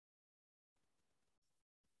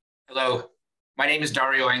Hello, my name is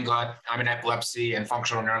Dario Englot. I'm an epilepsy and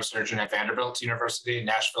functional neurosurgeon at Vanderbilt University in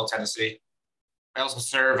Nashville, Tennessee. I also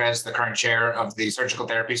serve as the current chair of the Surgical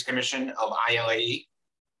Therapies Commission of ILAE.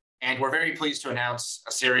 And we're very pleased to announce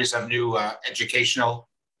a series of new educational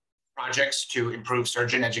projects to improve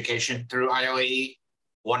surgeon education through ILAE.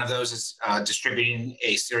 One of those is distributing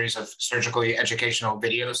a series of surgically educational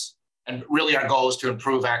videos. And really our goal is to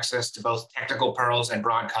improve access to both technical pearls and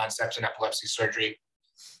broad concepts in epilepsy surgery.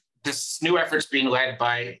 This new effort is being led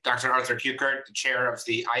by Dr. Arthur Cukiert, the chair of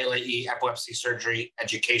the ILAE Epilepsy Surgery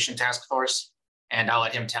Education Task Force. And I'll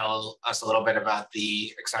let him tell us a little bit about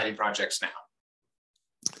the exciting projects now.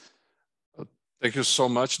 Thank you so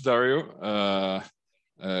much, Dario.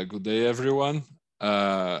 Good day, everyone.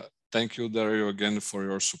 Thank you, Dario, again for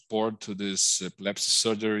your support to this epilepsy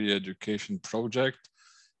surgery education project.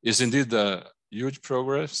 It's indeed a huge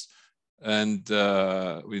progress, and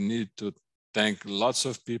we need to thank lots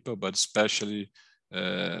of people, but especially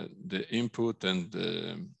the input and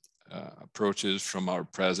the approaches from our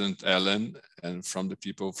president, Ellen, and from the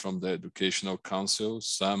people from the Educational Council,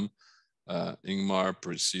 Sam, Ingmar,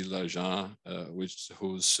 Priscilla, Jean,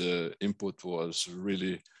 whose input was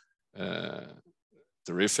really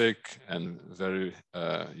terrific and very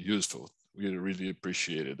useful. We really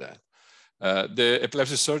appreciated that. The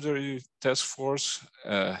Epilepsy Surgery Task Force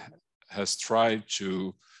has tried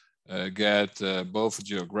to get both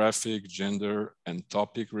geographic, gender, and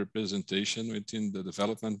topic representation within the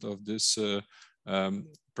development of this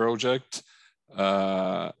project.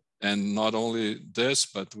 And not only this,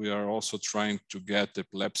 but we are also trying to get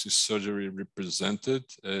epilepsy surgery represented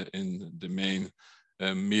in the main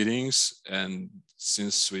meetings. And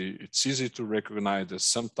since it's easy to recognize that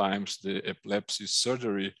sometimes the epilepsy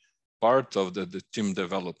surgery part of the team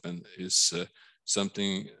development is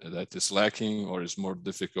something that is lacking or is more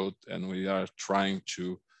difficult, and we are trying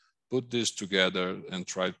to put this together and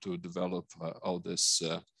try to develop all these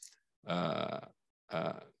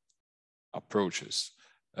approaches.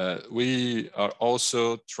 We are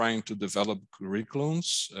also trying to develop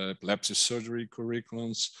curriculums, epilepsy surgery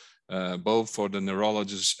curriculums, both for the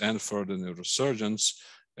neurologists and for the neurosurgeons.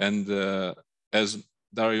 And as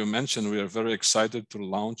Dario mentioned, we are very excited to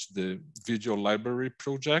launch the video library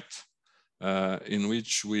project, in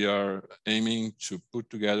which we are aiming to put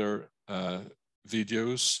together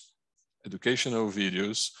videos, educational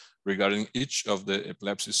videos regarding each of the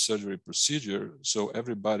epilepsy surgery procedure. So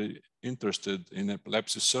everybody interested in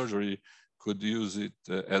epilepsy surgery could use it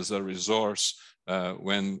as a resource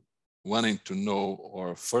when wanting to know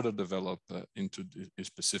or further develop into the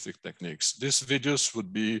specific techniques. These videos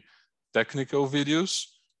would be technical videos.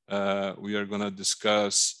 We are going to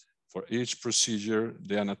discuss for each procedure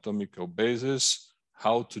the anatomical basis,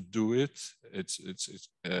 how to do it,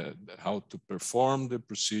 how to perform the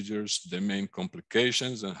procedures, the main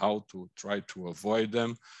complications, and how to try to avoid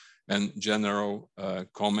them, and general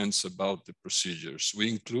comments about the procedures. We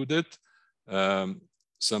included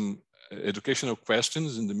some educational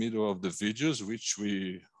questions in the middle of the videos, which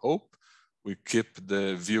we hope we keep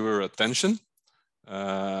the viewer attention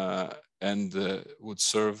and would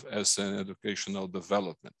serve as an educational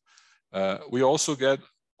development. We also get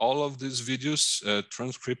all of these videos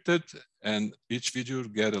transcripted, and each video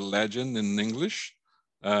get a legend in English,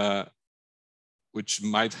 which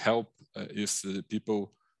might help if the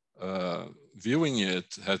people viewing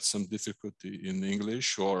it had some difficulty in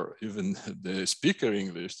English, or even the speaker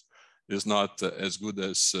English is not as good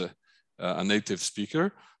as a native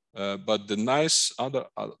speaker. But the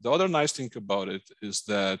other nice thing about it is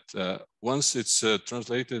that once it's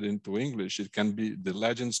translated into English, the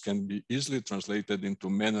legends can be easily translated into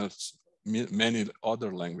many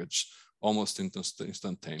other languages almost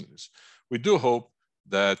instantaneously. We do hope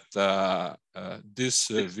that this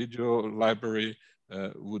video library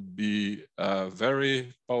would be a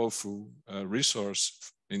very powerful resource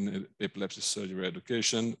in epilepsy surgery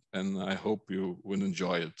education, and I hope you will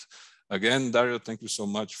enjoy it. Again, Dario, thank you so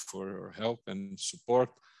much for your help and support.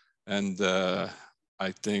 And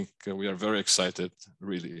I think we are very excited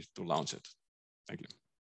really to launch it. Thank you.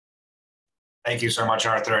 Thank you so much,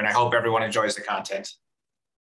 Arthur. And I hope everyone enjoys the content.